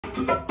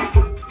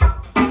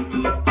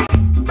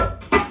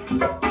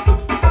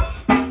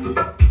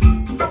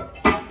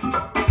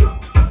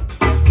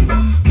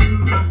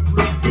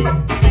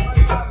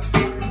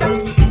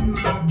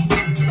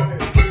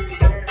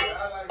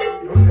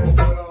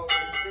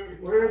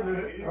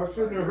I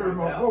shouldn't have heard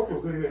my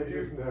vocals in there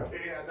just now.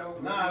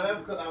 Nah, that's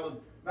because I was.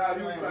 Nah,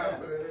 you trying to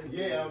put it in.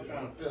 Yeah, I'm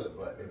trying to feel it,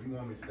 but if you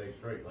want me to stay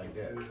straight like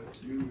that.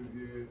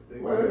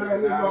 Why did I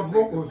hear my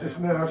vocals just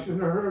now? I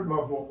shouldn't have heard my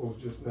vocals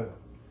just now.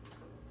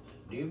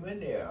 Leave him in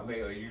there. I mean,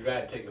 you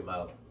gotta take him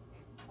out.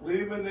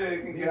 Leave him in there,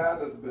 it can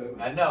guide us better.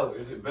 I know,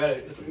 it's a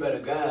better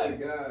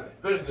guide.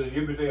 Especially because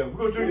you can say, I'm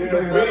going to take you Yeah,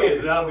 to bed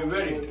and I'll be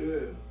ready. Yeah,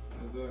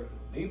 exactly.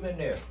 Leave him in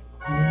there.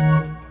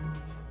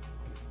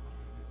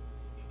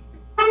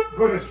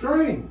 But it's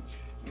strange.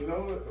 You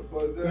know,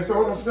 but It's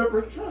on a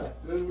separate track.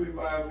 This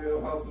remind me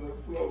of Hustle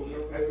and Flow.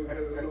 Remember they was in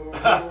the little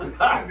room?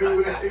 The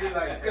dude, he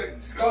like,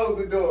 close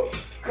the door,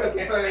 cut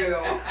the fan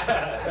on.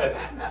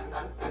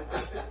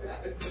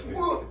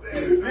 Whoop,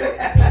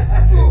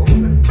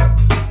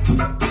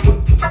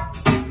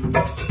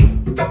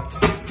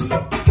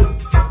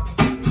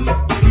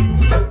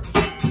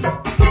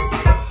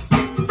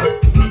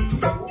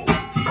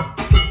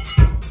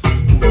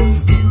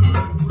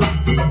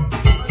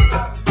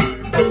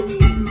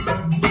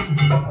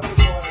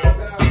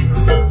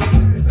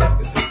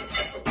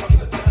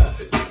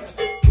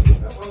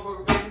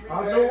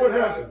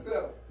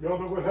 Y'all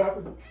know what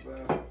happened?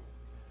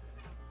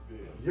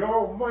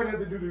 Y'all might have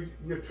to do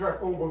your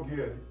track over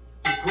again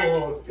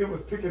because it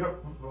was picking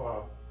up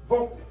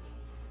vocals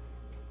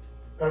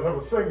as I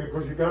was singing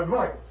because you got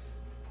mics.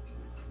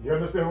 You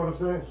understand what I'm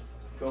saying?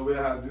 So we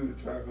have to do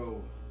the track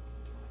over.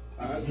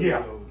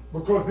 Yeah,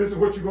 because this is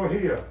what you're going to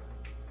hear.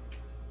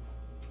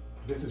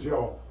 This is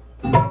y'all.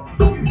 I'll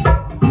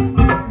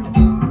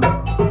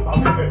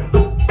be there.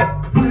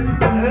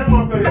 And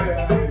my baby.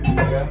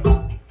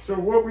 Yeah. So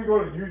what we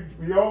gonna do?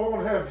 We all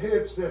gonna have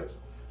headsets,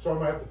 so I'm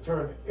gonna have to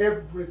turn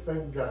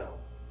everything down.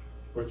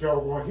 But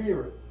y'all gonna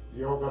hear it.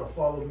 Y'all gotta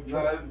follow the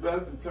track. No, it's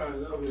best to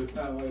turn it up. It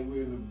sounds like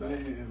we're in the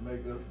band and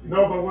make us.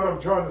 No, but what I'm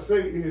trying to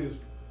say is,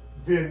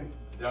 then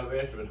The other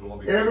instruments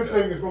won't be.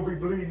 everything is gonna be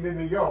bleeding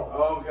into y'all.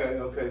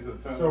 Okay, so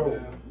turn So it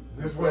down.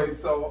 this Play way,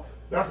 soft.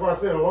 that's why I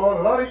said a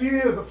lot of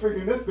years of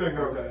figuring this thing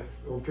out.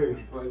 Okay.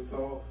 Play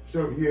soft.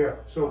 So yeah.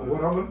 So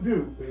what I'm gonna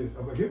do is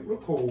I'm gonna hit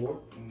record.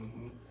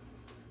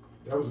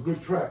 That was a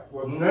good track.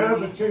 Well,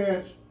 now's a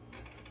chance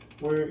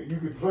where you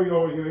could play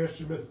all your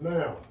instruments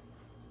now.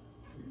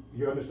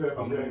 You understand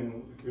what I'm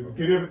saying?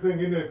 Get everything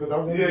in there because I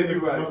want to you're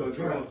right. another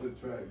Track. track. The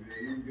track.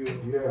 Yeah, you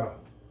good.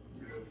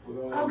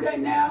 Yeah. Okay,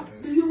 now,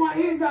 do you want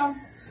his on?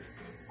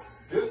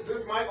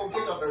 This mic will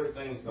pick up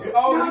everything. So.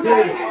 Oh, No, you no,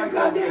 had no, the mic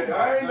no, over there.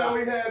 I didn't know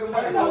he had the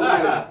mic over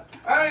there.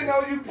 I didn't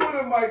know you put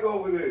a mic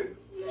over there.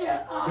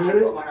 Yeah, I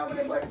put one over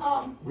there,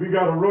 but, We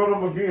got to run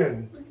them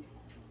again.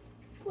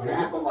 what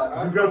happened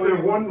was, You got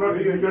that one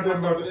record, you got that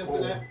Some of this and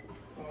microphone. that?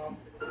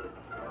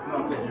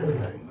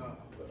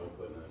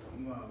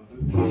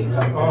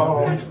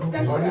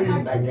 that's I what I need,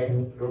 like right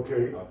there.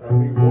 okay, I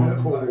need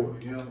one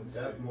chord.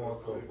 That's more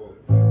so for.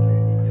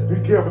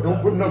 Be careful,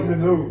 don't put nothing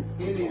in those.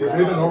 If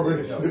they done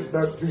already slipped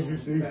back to you,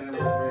 see?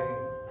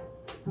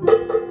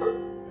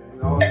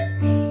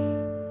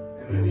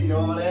 And you need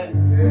all that?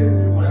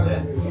 You want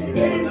that?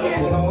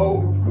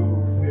 Old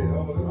school shit.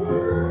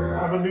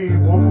 I'm gonna need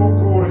one more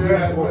chord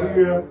again for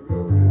here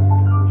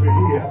to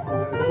here.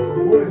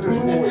 What is this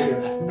for here?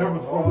 That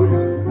was for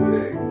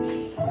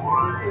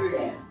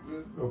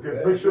okay,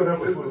 make sure that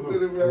was for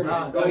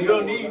Luke. No, you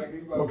don't need.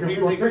 Okay,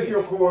 we're gonna take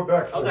your chord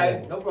back. For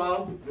Okay, no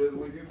problem.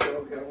 When you say,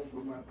 okay, I'm gonna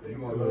put my thing. You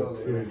gonna love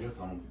it. Just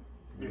on.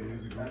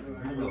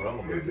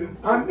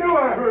 I knew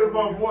I heard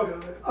my voice.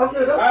 I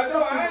said, that's I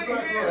know, I ain't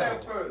hear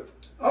that first.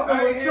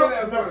 I ain't hear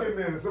that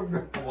first. I'm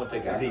gonna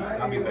take a leak.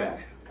 I'll be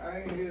back. I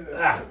ain't hear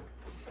that.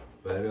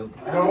 But, I'm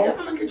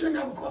gonna get you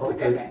another call. Put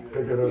that back.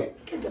 Take it up.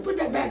 Yeah, put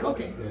that back,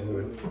 okay.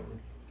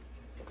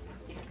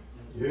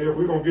 Yeah,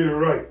 we're gonna get it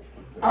right.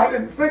 I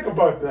didn't think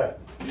about that.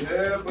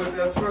 Yeah, but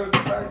that first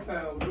track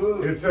sounds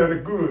good. It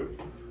sounded good.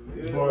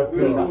 Yeah, But,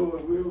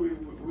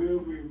 we'll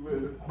be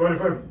ready. but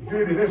if I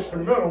did an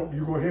instrumental,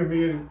 you're gonna hear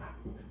me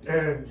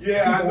and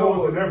Yeah, I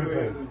know. and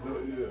everything.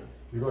 Yeah.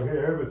 You're gonna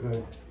hear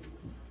everything.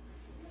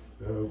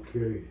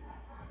 Okay.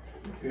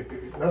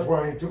 That's why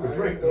I ain't took a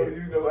drink I know yet.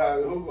 you know how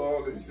to hook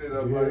all this shit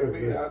up like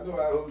me. Yeah. I know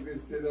how to hook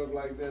this shit up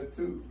like that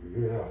too.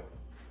 Yeah.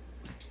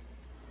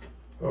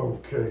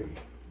 Okay.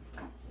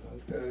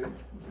 Okay.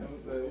 Tim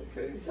said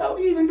okay. So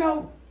even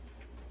though,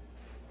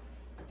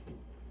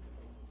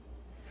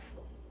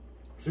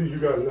 See, you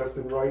got left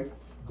and right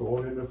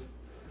going into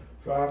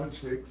 5 and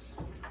 6.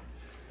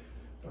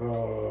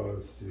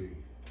 Let's see.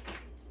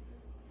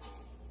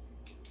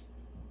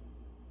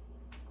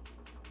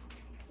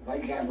 why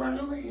you gotta run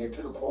over here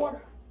to the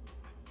quarter?